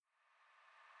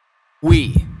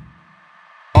We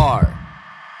are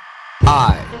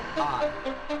I.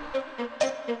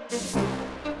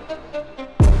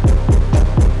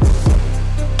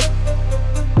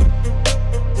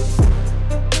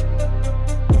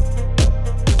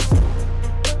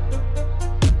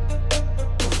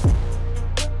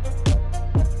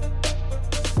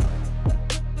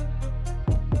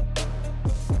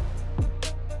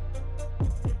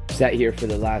 Sat here for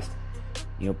the last,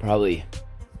 probably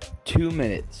 2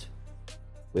 minutes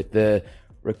with the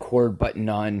record button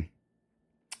on,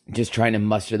 just trying to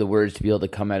muster the words to be able to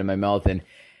come out of my mouth. And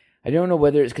I don't know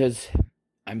whether it's because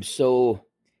I'm so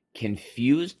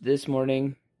confused this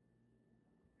morning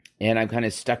and I'm kind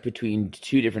of stuck between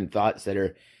two different thoughts that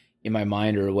are in my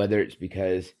mind, or whether it's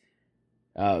because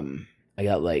I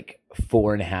got like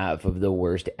 4.5 of the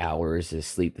worst hours of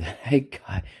sleep that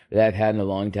I've had in a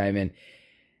long time. And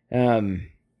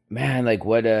man, like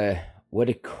what a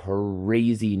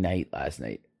crazy night last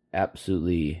night.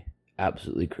 Absolutely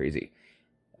crazy.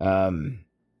 So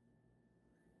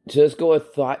let's go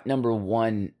with thought number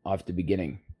one off the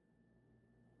beginning.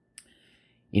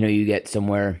 You get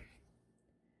somewhere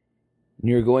and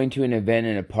you're going to an event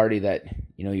and a party that,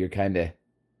 you're kind of,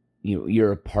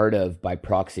 you're a part of by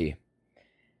proxy,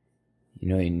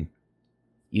 and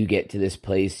you get to this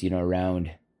place,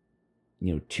 around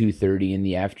 2:30 in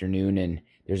the afternoon, and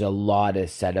there's a lot of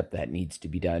setup that needs to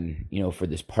be done, for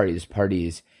this party. This party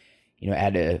is,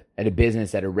 at a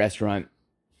business, at a restaurant,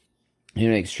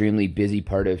 an extremely busy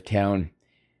part of town.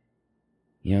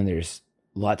 There's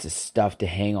lots of stuff to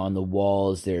hang on the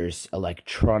walls. There's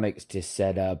electronics to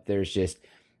set up. It's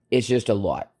just a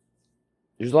lot.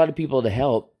 There's a lot of people to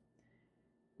help,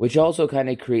 which also kind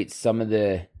of creates some of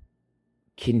the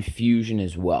confusion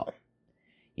as well.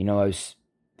 I was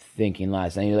thinking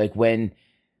last night, like when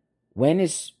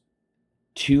is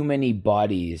too many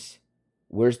bodies,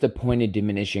 where's the point of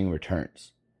diminishing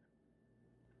returns?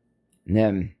 And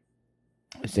then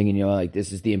I was thinking,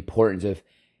 this is the importance of,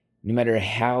 no matter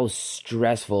how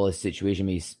stressful a situation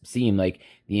may seem, like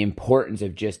the importance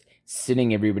of just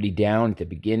sitting everybody down at the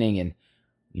beginning and,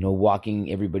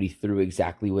 walking everybody through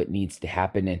exactly what needs to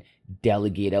happen, and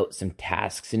delegate out some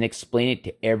tasks and explain it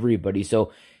to everybody.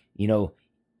 So,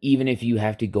 even if you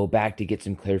have to go back to get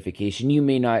some clarification, you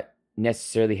may not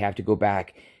necessarily have to go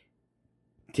back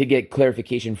to get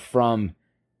clarification from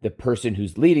the person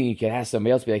who's leading. You can ask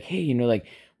somebody else, be like, hey,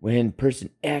 when person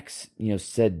X,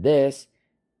 said this,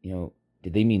 did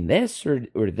they mean this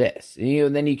or this?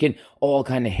 And, then you can all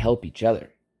kind of help each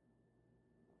other,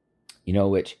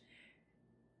 which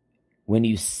when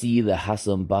you see the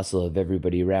hustle and bustle of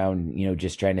everybody around,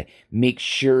 just trying to make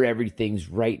sure everything's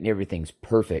right and everything's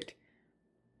perfect,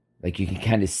 like you can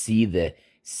kind of see the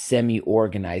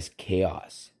semi-organized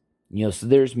chaos, so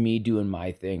there's me doing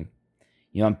my thing.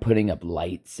 I'm putting up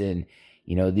lights, and,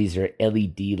 these are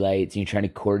LED lights, and you're trying to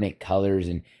coordinate colors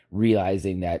and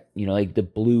realizing that, like the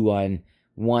blue on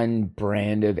one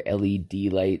brand of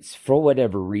LED lights, for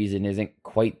whatever reason, isn't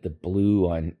quite the blue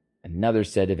on another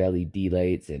set of LED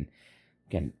lights, and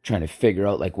again, trying to figure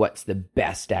out like what's the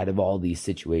best out of all these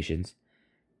situations.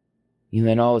 And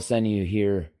then all of a sudden you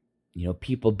hear,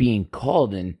 people being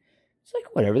called, and it's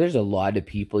like, whatever, there's a lot of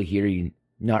people here, you're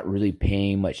not really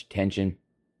paying much attention,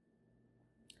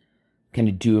 kind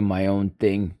of doing my own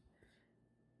thing.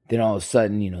 Then all of a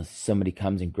sudden, somebody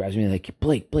comes and grabs me like,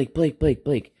 Blake,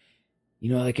 like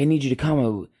I need you to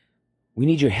come, we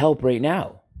need your help right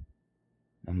now.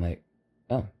 I'm like,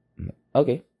 oh,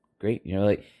 okay, great.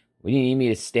 Like, what do you need me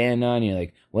to stand on?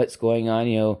 Like, what's going on?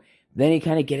 Then you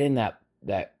kind of get in that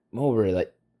mode where,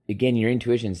 like, again, your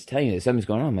intuition's telling you that something's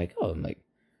going on. I'm like,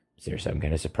 is there some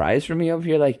kind of surprise for me over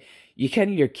here? Like,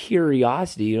 your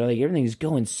curiosity, like everything's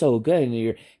going so good, and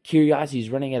your curiosity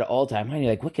is running at an all-time high. And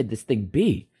you're like, what could this thing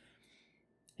be?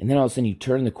 And then all of a sudden you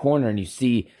turn the corner and you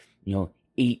see,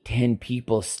 8-10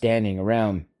 people standing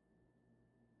around. And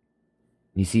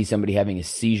you see somebody having a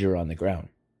seizure on the ground.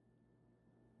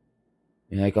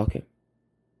 You're like, okay.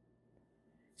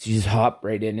 So you just hop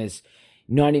right in. It's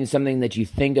not even something that you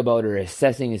think about or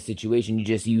assessing a situation.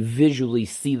 You visually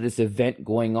see this event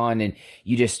going on, and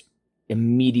you just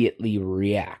immediately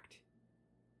react.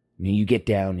 You get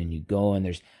down and you go, and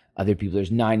there's other people.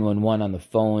 There's 911 on the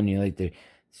phone. Like the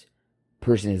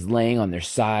person is laying on their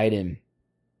side, and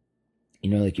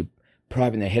like you're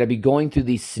propping their head. I'd be going through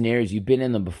these scenarios. You've been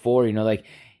in them before. Like,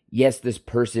 yes, this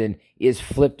person is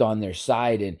flipped on their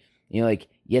side, and like,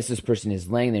 yes, this person is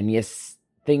laying there, and yes,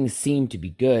 things seem to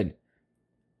be good.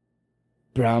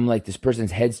 But I'm like, this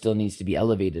person's head still needs to be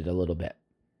elevated a little bit.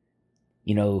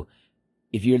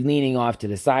 If you're leaning off to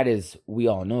the side, as we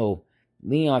all know,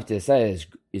 leaning off to the side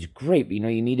is great, but,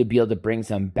 you need to be able to bring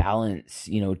some balance,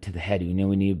 to the head. We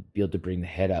need to be able to bring the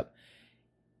head up.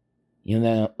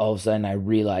 Then all of a sudden I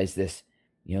realized this,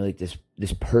 like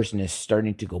this person is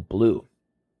starting to go blue.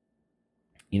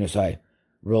 So I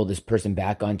roll this person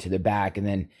back onto the back, and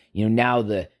then, now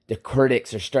the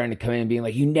critics are starting to come in and being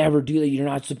like, you never do that. You're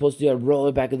not supposed to do that. Roll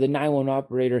it back to the 911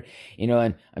 operator,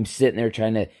 and I'm sitting there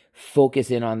trying to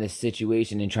focus in on this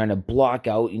situation and trying to block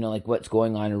out, like what's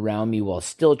going on around me, while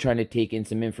still trying to take in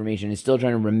some information and still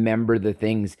trying to remember the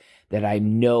things that I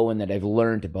know and that I've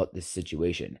learned about this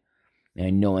situation. And I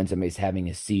know when somebody's having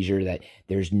a seizure that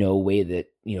there's no way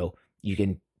that, you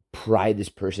can pry this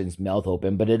person's mouth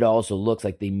open, but it also looks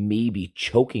like they may be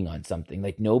choking on something,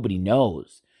 like nobody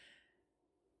knows.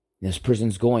 This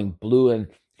person's going blue and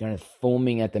kind of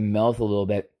foaming at the mouth a little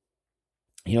bit,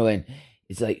 and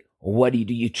it's like, what do?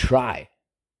 You try,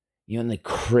 and the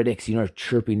critics, are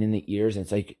chirping in the ears, and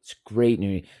it's like, it's great, and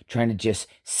you're trying to just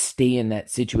stay in that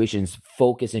situation,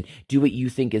 focus, and do what you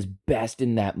think is best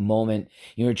in that moment.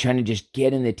 You're trying to just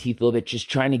get in the teeth a little bit, just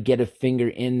trying to get a finger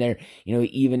in there,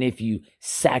 even if you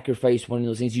sacrifice one of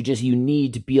those things, you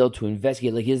need to be able to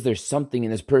investigate, like, is there something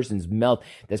in this person's mouth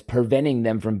that's preventing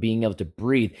them from being able to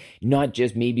breathe? Not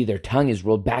just maybe their tongue is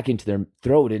rolled back into their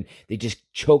throat and they're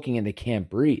just choking and they can't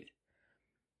breathe.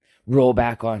 Roll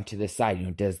back onto the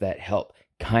side. Does that help?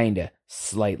 Kinda,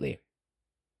 slightly.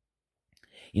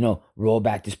 Roll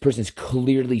back. This person's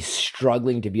clearly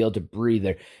struggling to be able to breathe.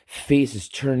 Their face is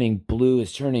turning blue,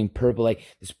 is turning purple. Like,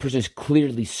 this person's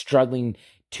clearly struggling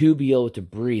to be able to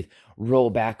breathe. Roll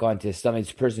back onto the stomach.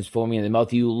 This person's foaming in the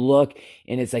mouth. You look,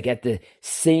 and it's like at the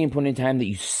same point in time that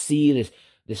you see this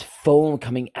foam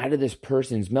coming out of this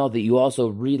person's mouth, that you also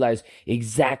realize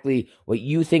exactly what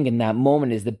you think in that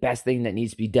moment is the best thing that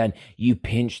needs to be done. You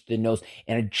pinch the nose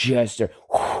and just are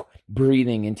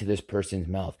breathing into this person's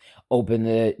mouth. Open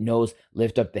the nose,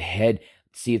 lift up the head,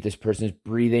 see if this person is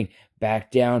breathing.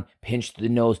 Back down, pinch the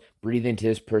nose, breathe into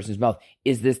this person's mouth.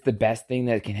 Is this the best thing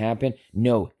that can happen?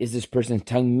 No. Is this person's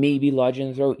tongue maybe lodged in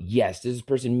the throat? Yes. Does this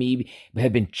person maybe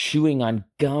have been chewing on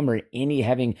gum or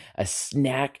having a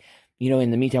snack,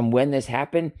 in the meantime, when this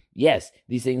happened? Yes,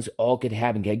 these things all could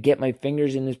happen. Can I get my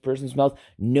fingers in this person's mouth?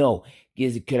 No.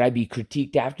 Could I be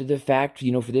critiqued after the fact,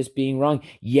 for this being wrong?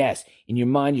 Yes. In your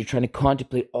mind, you're trying to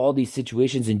contemplate all these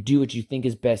situations and do what you think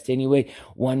is best anyway.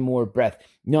 One more breath.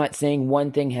 Not saying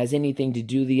one thing has anything to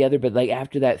do with the other, but like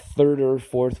after that third or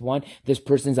fourth one, this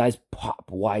person's eyes pop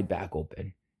wide back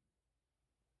open.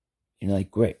 You're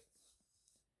like, great.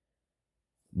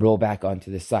 Roll back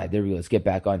onto the side. There we go. Let's get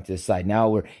back onto the side. Now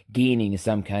we're gaining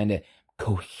some kind of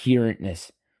coherentness.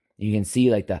 You can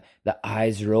see like the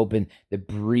eyes are open. The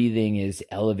breathing is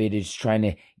elevated. Just trying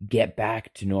to get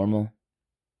back to normal.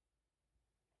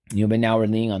 But now we're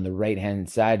leaning on the right hand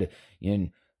side.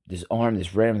 This arm,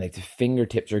 this right arm, like the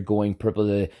fingertips are going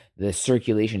purple. The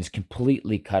circulation is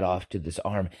completely cut off to this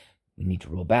arm. We need to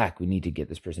roll back. We need to get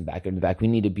this person back on the back. We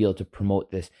need to be able to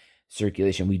promote this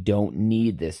circulation. We don't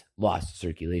need this lost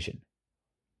circulation.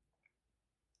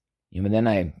 But then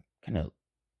I kind of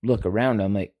look around.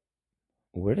 I'm like,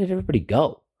 where did everybody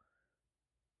go?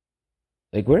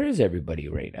 Like, where is everybody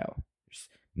right now? There's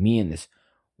me and this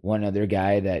one other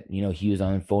guy that, he was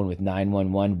on the phone with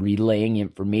 911 relaying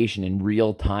information in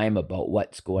real time about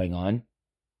what's going on.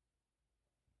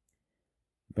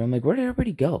 But I'm like, where did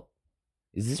everybody go?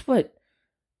 Is this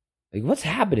what's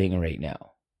happening right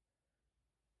now?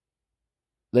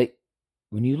 Like,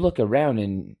 when you look around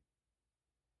and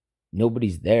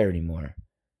nobody's there anymore,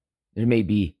 there may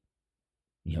be,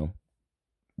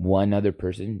 one other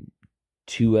person,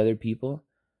 two other people.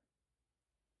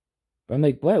 But I'm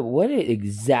like, what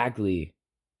exactly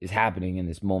is happening in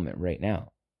this moment right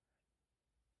now?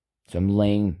 So I'm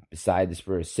laying beside this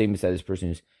person,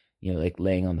 who's, like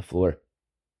laying on the floor.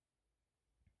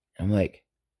 I'm like,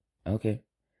 okay,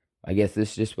 I guess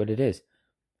this is just what it is.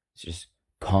 It's just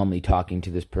calmly talking to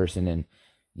this person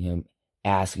and,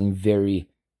 asking very,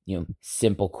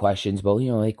 simple questions about,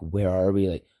 like, where are we?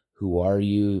 Like, who are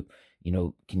you?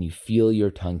 Can you feel your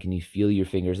tongue? Can you feel your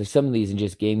fingers? Like some of these, and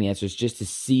just getting the answers just to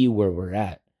see where we're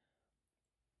at.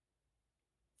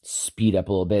 Speed up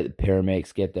a little bit. The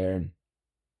paramedics get there and,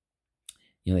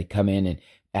 they come in and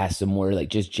ask some more, like,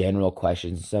 just general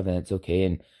questions and stuff, and it's okay.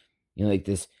 And, like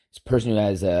this person who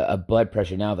has a blood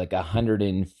pressure now of like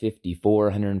 154,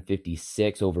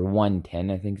 156 over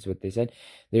 110, I think is what they said.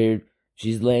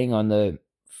 She's laying on the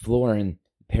floor, and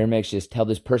paramedics just tell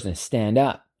this person to stand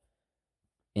up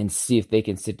and see if they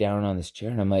can sit down on this chair.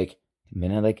 And I'm like,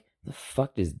 man, the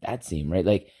fuck does that seem, right?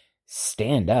 Like,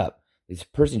 stand up. This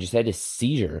person just had a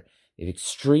seizure. they have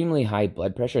extremely high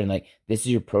blood pressure, and like this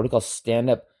is your protocol, stand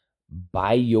up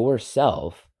by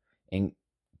yourself and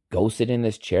go sit in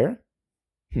this chair?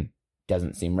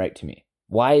 Doesn't seem right to me.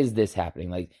 Why is this happening?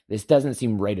 Like, this doesn't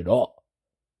seem right at all.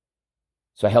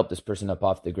 So I help this person up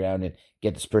off the ground and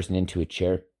get this person into a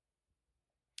chair.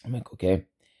 I'm like, okay.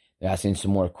 They're asking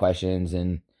some more questions,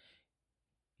 and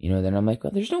then I'm like,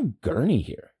 well, there's no gurney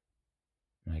here.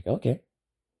 I'm like, okay.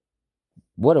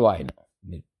 What do I know?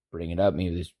 They bring it up,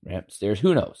 maybe this ramp stairs,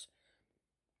 who knows?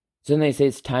 So then they say,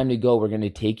 it's time to go. We're going to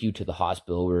take you to the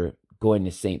hospital. We're going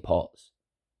to St. Paul's.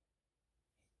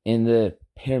 And the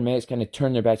paramedics kind of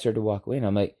turn their back, start to walk away. And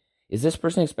I'm like, is this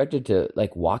person expected to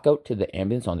like walk out to the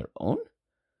ambulance on their own?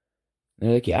 And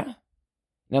they're like, yeah.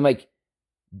 And I'm like,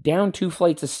 down 2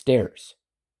 flights of stairs.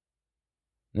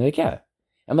 And they're like, yeah.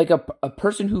 I'm like, a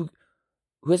person who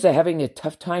is having a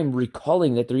tough time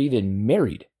recalling that they're even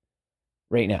married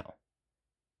right now.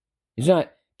 It's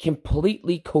not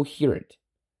completely coherent.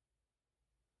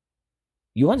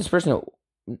 You want this person to...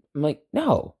 I'm like,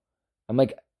 no. I'm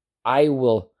like, I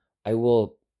will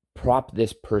prop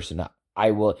this person up.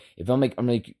 I will, if I'm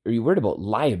like, are you worried about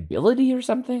liability or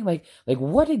something? Like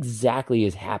what exactly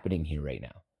is happening here right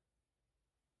now?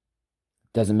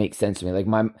 Doesn't make sense to me. Like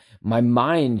my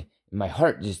mind, my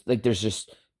heart, just like there's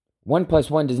just 1 +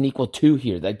 1 doesn't equal 2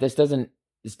 here. Like this doesn't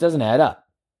add up.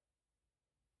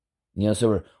 So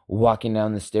we're walking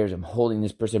down the stairs. I'm holding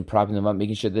this person, propping them up,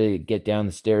 making sure they get down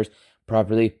the stairs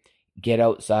properly, get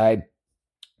outside,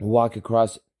 walk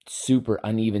across super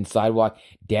uneven sidewalk,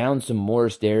 down some more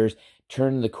stairs,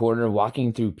 turn the corner,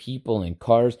 walking through people and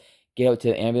cars, get out to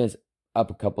the ambulance,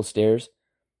 up a couple stairs.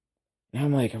 And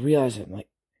I'm like, I realize I'm like,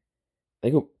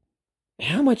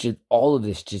 how much of all of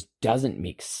this just doesn't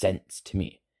make sense to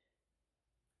me?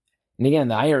 And again,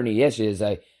 the irony is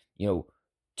I,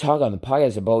 talk on the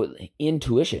podcast about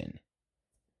intuition.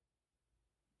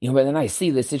 But then I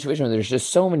see this situation where there's just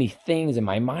so many things in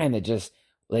my mind that just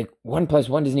like 1 +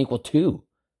 1 doesn't equal 2.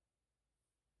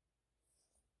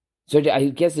 So I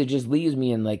guess it just leaves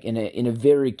me in a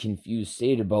very confused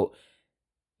state about,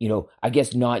 I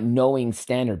guess not knowing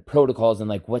standard protocols and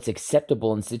like what's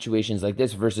acceptable in situations like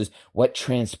this versus what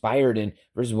transpired and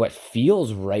versus what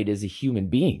feels right as a human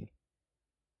being.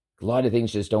 A lot of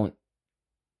things just don't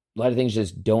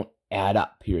add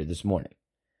up here this morning.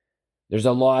 There's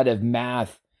a lot of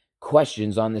math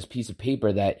questions on this piece of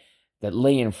paper that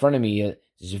lay in front of me.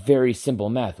 It's very simple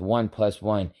math. 1 +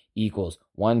 1 equals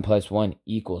 1 + 1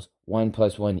 equals 1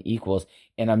 + 1 equals,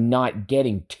 and I'm not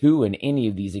getting 2 in any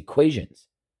of these equations.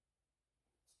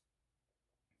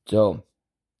 So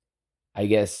I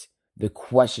guess the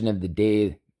question of the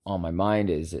day on my mind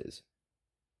is,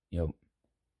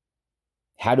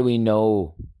 how do we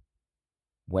know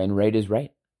when right is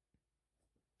right?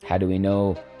 How do we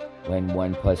know when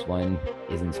 1 + 1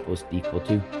 isn't supposed to equal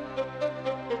 2?